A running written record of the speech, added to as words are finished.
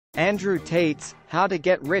Andrew Tate's How to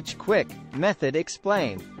Get Rich Quick method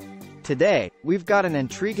explained. Today, we've got an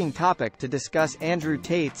intriguing topic to discuss: Andrew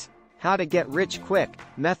Tate's How to Get Rich Quick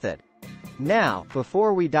method. Now,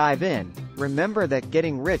 before we dive in, remember that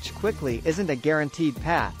getting rich quickly isn't a guaranteed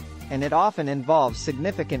path, and it often involves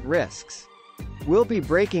significant risks. We'll be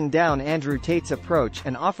breaking down Andrew Tate's approach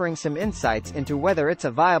and offering some insights into whether it's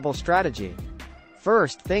a viable strategy.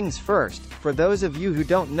 First things first, for those of you who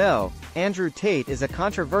don't know, Andrew Tate is a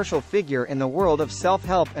controversial figure in the world of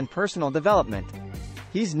self-help and personal development.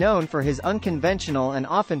 He's known for his unconventional and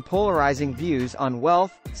often polarizing views on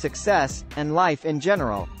wealth, success, and life in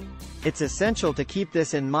general. It's essential to keep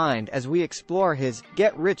this in mind as we explore his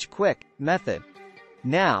Get Rich Quick method.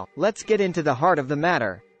 Now, let's get into the heart of the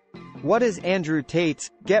matter. What is Andrew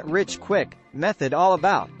Tate's Get Rich Quick method all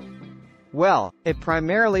about? Well, it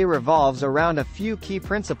primarily revolves around a few key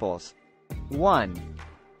principles. 1.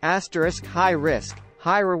 High risk,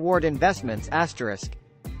 high reward investments.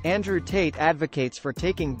 Andrew Tate advocates for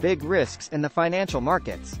taking big risks in the financial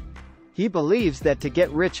markets. He believes that to get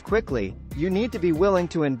rich quickly, you need to be willing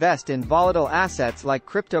to invest in volatile assets like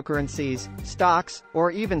cryptocurrencies, stocks, or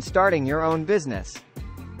even starting your own business.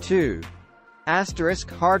 2.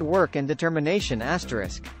 Hard work and determination.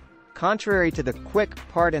 Contrary to the quick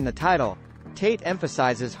part in the title, Tate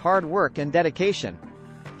emphasizes hard work and dedication.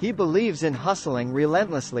 He believes in hustling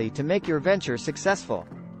relentlessly to make your venture successful.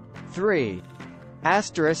 3.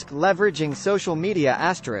 Leveraging social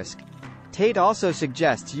media. Tate also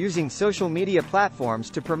suggests using social media platforms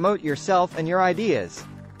to promote yourself and your ideas.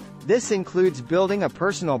 This includes building a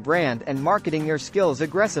personal brand and marketing your skills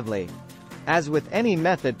aggressively. As with any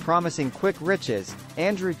method promising quick riches,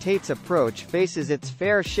 Andrew Tate's approach faces its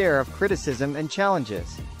fair share of criticism and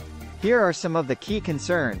challenges. Here are some of the key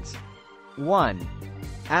concerns. 1.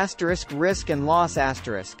 Risk and loss.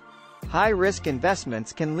 High-risk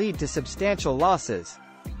investments can lead to substantial losses.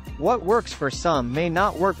 What works for some may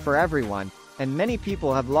not work for everyone, and many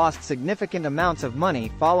people have lost significant amounts of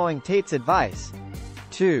money following Tate's advice.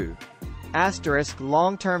 2.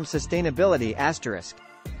 Long-term sustainability.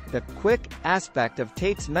 The quick aspect of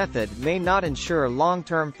Tate's method may not ensure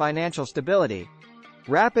long-term financial stability.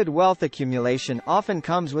 Rapid wealth accumulation often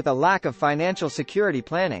comes with a lack of financial security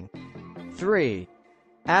planning. 3.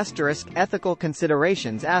 Ethical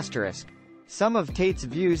considerations. Some of Tate's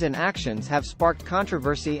views and actions have sparked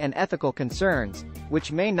controversy and ethical concerns,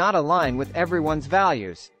 which may not align with everyone's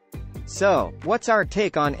values. So, what's our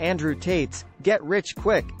take on Andrew Tate's Get Rich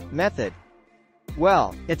Quick method?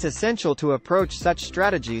 Well, it's essential to approach such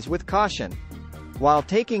strategies with caution. While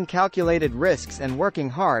taking calculated risks and working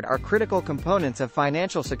hard are critical components of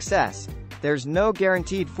financial success, there's no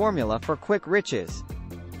guaranteed formula for quick riches.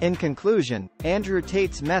 In conclusion, Andrew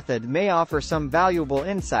Tate's method may offer some valuable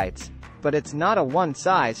insights, but it's not a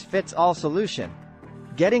one-size-fits-all solution.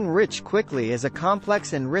 Getting rich quickly is a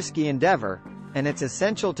complex and risky endeavor, and it's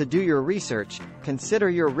essential to do your research, consider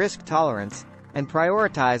your risk tolerance, and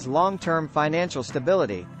prioritize long-term financial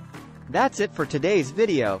stability. That's it for today's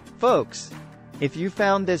video, folks. If you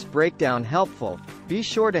found this breakdown helpful, be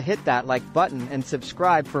sure to hit that like button and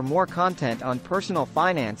subscribe for more content on personal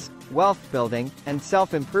finance, wealth building, and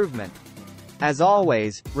self-improvement. As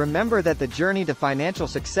always, remember that the journey to financial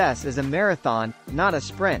success is a marathon, not a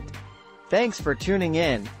sprint. Thanks for tuning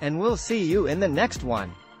in, and we'll see you in the next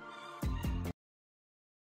one.